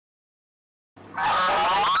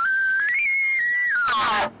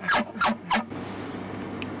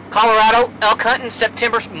Colorado elk hunting,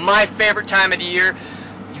 September's my favorite time of the year.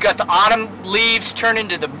 You got the autumn leaves turn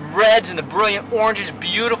into the reds and the brilliant oranges,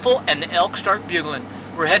 beautiful, and the elk start bugling.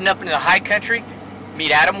 We're heading up into the high country,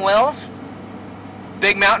 meet Adam Wells,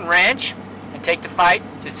 Big Mountain Ranch, and take the fight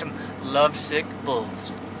to some lovesick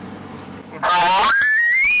bulls.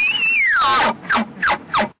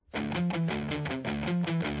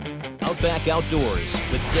 Outback Outdoors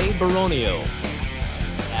with Dave Baronio,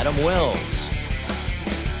 Adam Wells,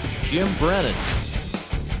 Jim Brennan,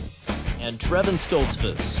 and Trevon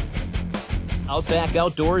Stoltzfus. Outback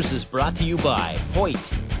Outdoors is brought to you by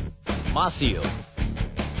Hoyt, Masio,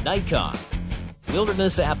 Nikon,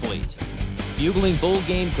 Wilderness Athlete, Bugling Bull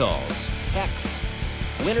Game Calls, Hex,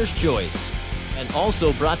 Winner's Choice, and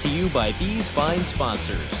also brought to you by these fine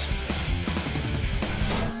sponsors.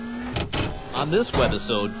 On this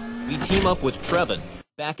webisode, we team up with Trevon,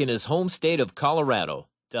 back in his home state of Colorado,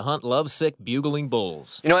 to hunt lovesick bugling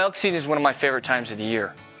bulls. You know, elk season is one of my favorite times of the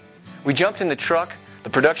year. We jumped in the truck, the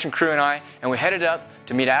production crew and I, and we headed up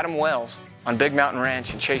to meet Adam Wells on Big Mountain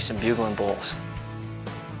Ranch and chase some bugling bulls.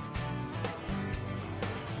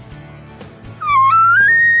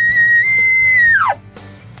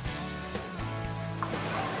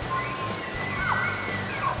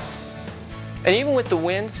 And even with the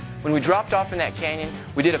winds, when we dropped off in that canyon,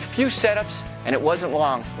 we did a few setups, and it wasn't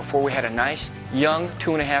long before we had a nice, young,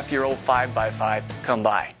 2.5-year-old 5x5 come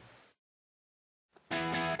by.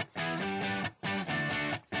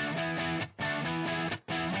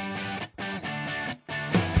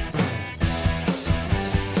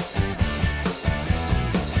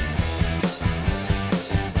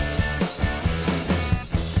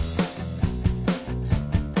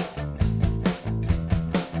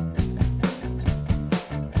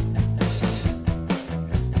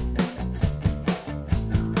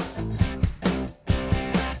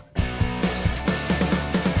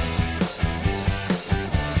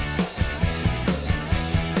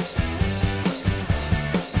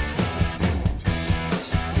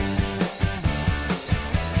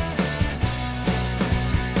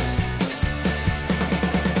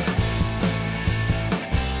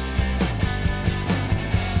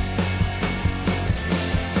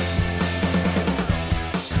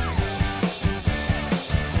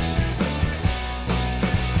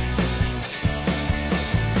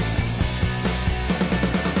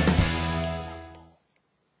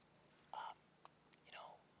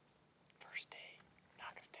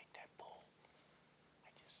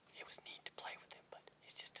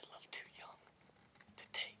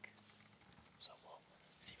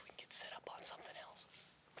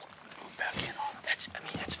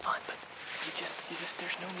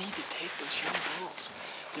 There's no need to take those young bulls.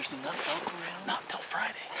 There's enough elk around. Not till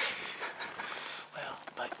Friday. Well,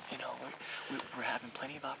 but you know, we're having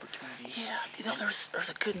plenty of opportunities. Yeah, you know, there's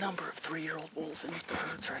a good number of 3-year-old bulls in the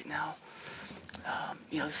herds right now.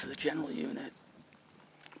 You know, this is a general unit,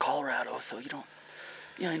 Colorado, so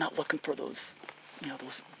you're not looking for those,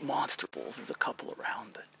 those monster bulls. There's a couple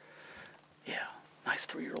around, but yeah, nice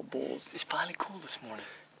 3-year-old bulls. It's finally cool this morning.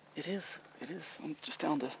 It is. I'm just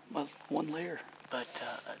down to my one layer. But,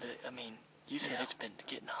 I mean, you said it's been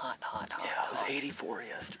getting hot. Yeah, it was 84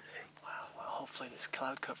 yesterday. Wow, well, hopefully this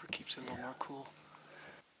cloud cover keeps it a little more cool.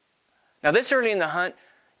 Now, this early in the hunt,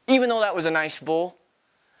 even though that was a nice bull,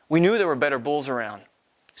 we knew there were better bulls around.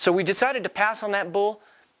 So we decided to pass on that bull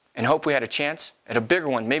and hope we had a chance at a bigger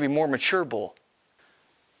one, maybe more mature bull.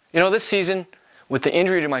 You know, this season, with the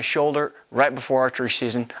injury to my shoulder right before archery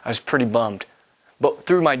season, I was pretty bummed. But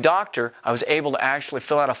through my doctor, I was able to actually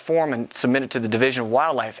fill out a form and submit it to the Division of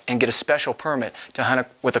Wildlife and get a special permit to hunt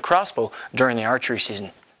with a crossbow during the archery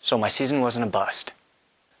season. So my season wasn't a bust.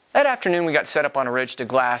 That afternoon, we got set up on a ridge to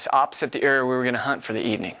glass opposite the area we were going to hunt for the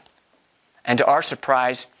evening. And to our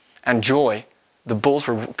surprise and joy, the bulls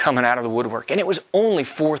were coming out of the woodwork. And it was only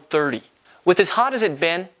 4:30. With as hot as it had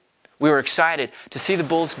been, we were excited to see the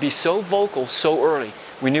bulls be so vocal so early.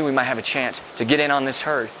 We knew we might have a chance to get in on this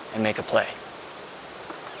herd and make a play.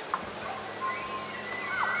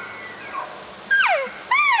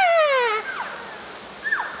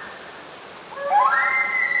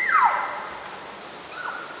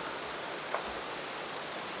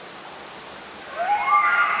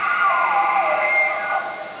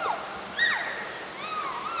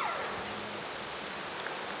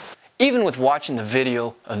 Even with watching the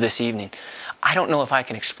video of this evening, I don't know if I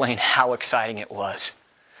can explain how exciting it was.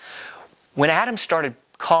 When Adam started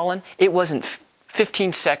calling, it wasn't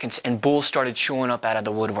 15 seconds and bulls started showing up out of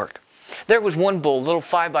the woodwork. There was one bull, little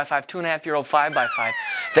 5x5, 2.5-year-old 5x5,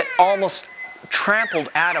 that almost trampled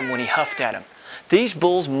Adam when he huffed at him. These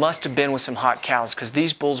bulls must have been with some hot cows because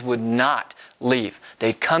these bulls would not leave.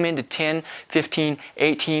 They'd come into 10, 15,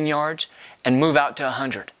 18 yards and move out to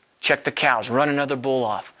 100. Check the cows, run another bull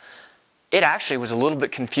off. It actually was a little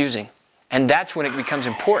bit confusing. And that's when it becomes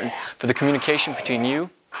important for the communication between you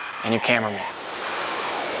and your cameraman.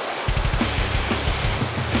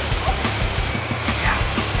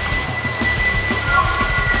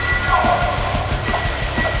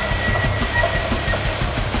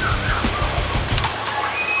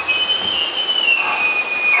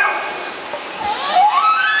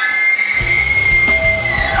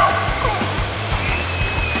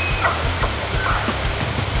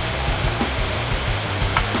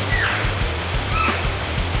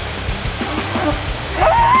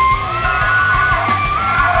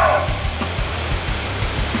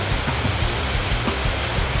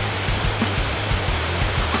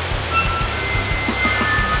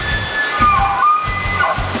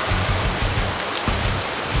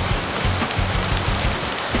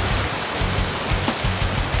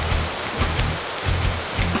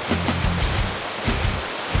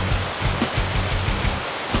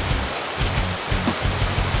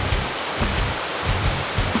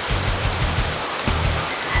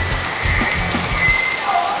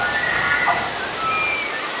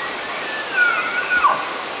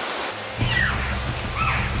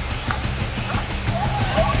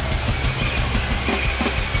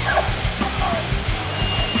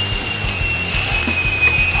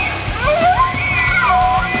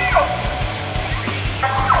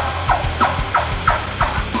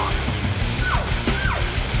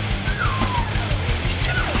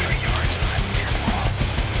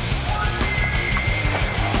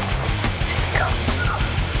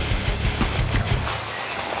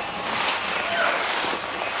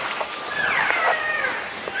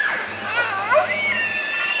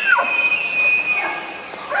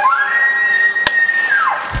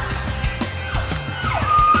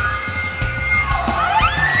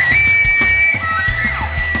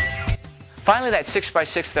 Finally, that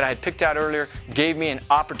 6x6 that I had picked out earlier gave me an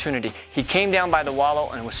opportunity. He came down by the wallow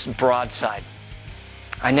and was broadside.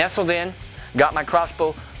 I nestled in, got my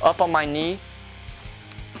crossbow up on my knee,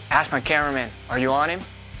 asked my cameraman, "Are you on him?"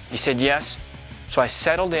 He said yes. So I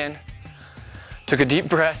settled in, took a deep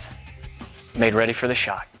breath, made ready for the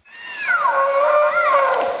shot.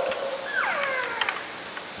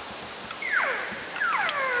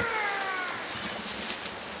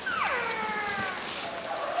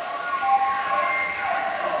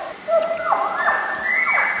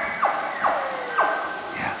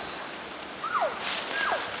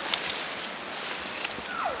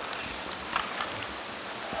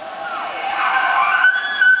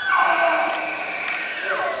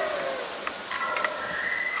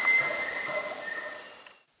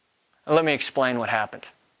 Let me explain what happened.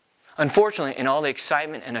 Unfortunately, in all the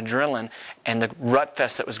excitement and adrenaline and the rut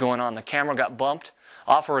fest that was going on, the camera got bumped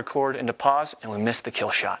off a record into pause and we missed the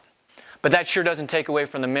kill shot. But that sure doesn't take away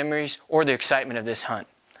from the memories or the excitement of this hunt.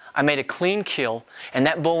 I made a clean kill and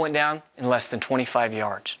that bull went down in less than 25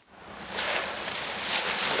 yards.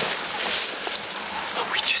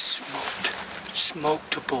 We just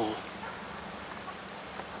smoked a bull.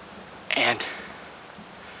 And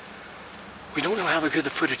we don't know how good the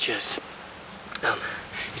footage is.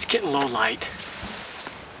 It's getting low light.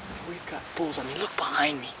 We've got bulls. I mean, look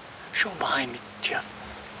behind me. Show them behind me, Jeff.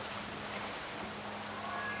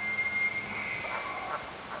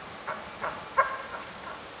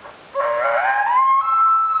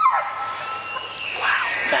 Wow,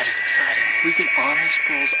 that is exciting. We've been on these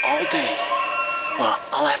bulls all day. Well,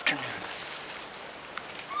 all afternoon.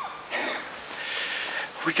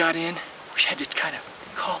 We got in. We had to kind of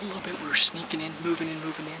call a little bit. We were sneaking in, moving in.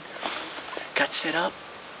 Got set up.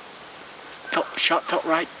 Shot felt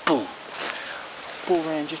right. Boom. Bull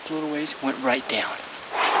ran just a little ways. Went right down.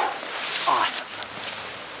 Awesome.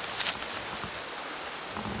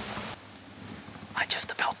 I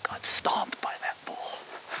just about got stomped by that bull.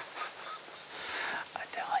 I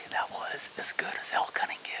tell you, that was as good as elk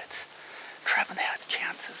hunting gets. Trevon had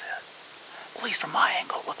chances at least from my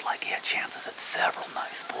angle, it looked like he had chances at several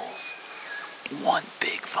nice bulls. One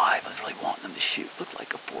big 5 I was like wanting him to shoot. Looked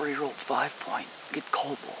like a 4-year-old 5-point. Good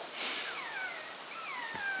cold bull.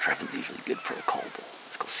 Trevon's usually good for a cold bull.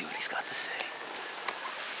 Let's go see what he's got to say.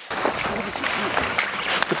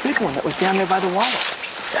 The big one that was down there by the wallow.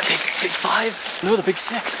 That big 5? No, the big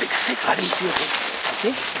 6. Big 6. I didn't see a big. I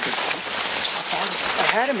think it's a big one. How far? I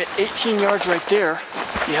had him at 18 yards right there.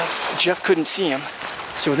 Yeah. Jeff couldn't see him.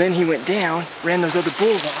 So then he went down, ran those other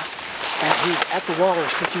bulls off, and he's at the wallow,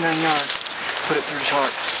 59 yards. Put it through his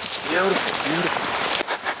heart. Beautiful, beautiful.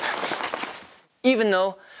 Even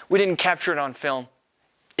though we didn't capture it on film,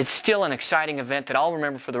 it's still an exciting event that I'll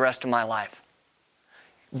remember for the rest of my life.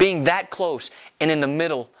 Being that close and in the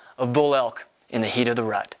middle of bull elk in the heat of the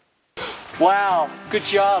rut. Wow, good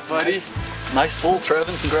job, buddy. Nice bull,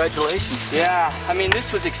 Trevon. Congratulations. Yeah, I mean,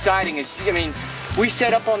 this was exciting. We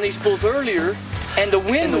set up on these bulls earlier, and the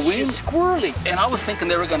wind was just squirrely. And I was thinking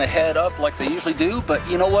they were going to head up like they usually do, but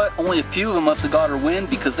you know what? Only a few of them must have got our wind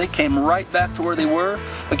because they came right back to where they were.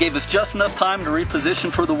 It gave us just enough time to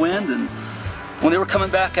reposition for the wind, and when they were coming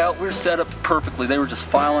back out, we were set up perfectly. They were just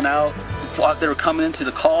filing out. They were coming into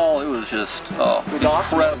the call. It was just it was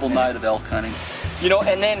awesome. Incredible night of elk hunting. You know,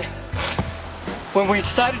 and then when we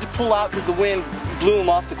decided to pull out because the wind blew them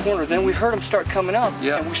off the corner, then we heard them start coming up,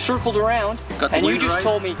 and we circled around, and you just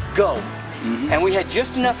told me, go. And we had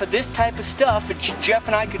just enough of this type of stuff that Jeff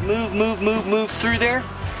and I could move through there.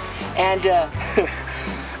 And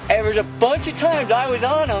there was a bunch of times I was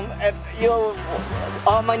on them, and, you know,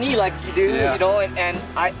 on my knee like you do, you know, and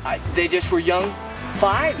they just were young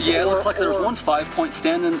fives. Yeah, it looked like there was one 5-point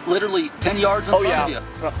standing literally 10 yards in front of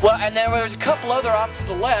you. Well, and then there was a couple other off to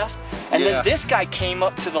the left, and then this guy came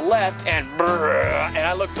up to the left, and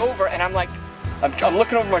I looked over, and I'm like, I'm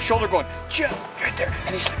looking over my shoulder going, Jeff, right there.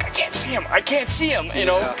 And he's like, I can't see him, you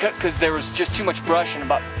know, because there was just too much brush and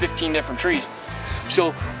about 15 different trees.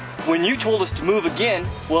 So when you told us to move again,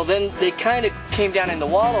 well, then they kind of came down in the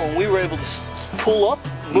wallow, and we were able to pull up,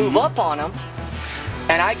 move up on them.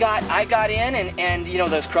 And I got in, and you know,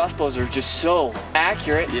 those crossbows are just so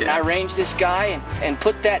accurate. And I ranged this guy and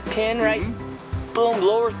put that pin right, boom,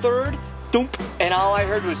 lower third, doomp, and all I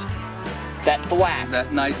heard was that thwack.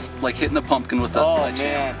 That nice, like hitting the pumpkin with that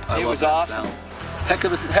sledgehammer. Oh man, it was awesome. Heck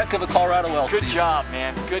of a Colorado elk season. Good job,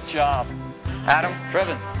 man. Good job. Adam,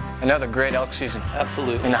 Trevon, another great elk season.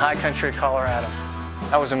 Absolutely. In the high country of Colorado.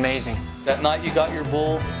 That was amazing. That night you got your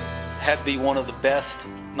bull had to be one of the best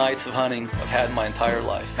nights of hunting I've had in my entire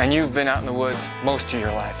life. And you've been out in the woods most of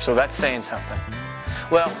your life, so that's saying something.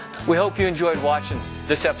 Well, we hope you enjoyed watching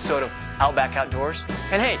this episode of Outback Outdoors.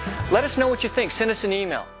 And hey, let us know what you think. Send us an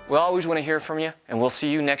email. We always want to hear from you, and we'll see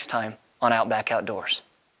you next time on Outback Outdoors.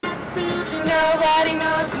 Absolutely nobody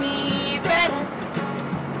knows me better.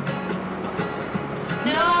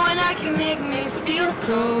 No one I can make me feel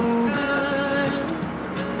so good.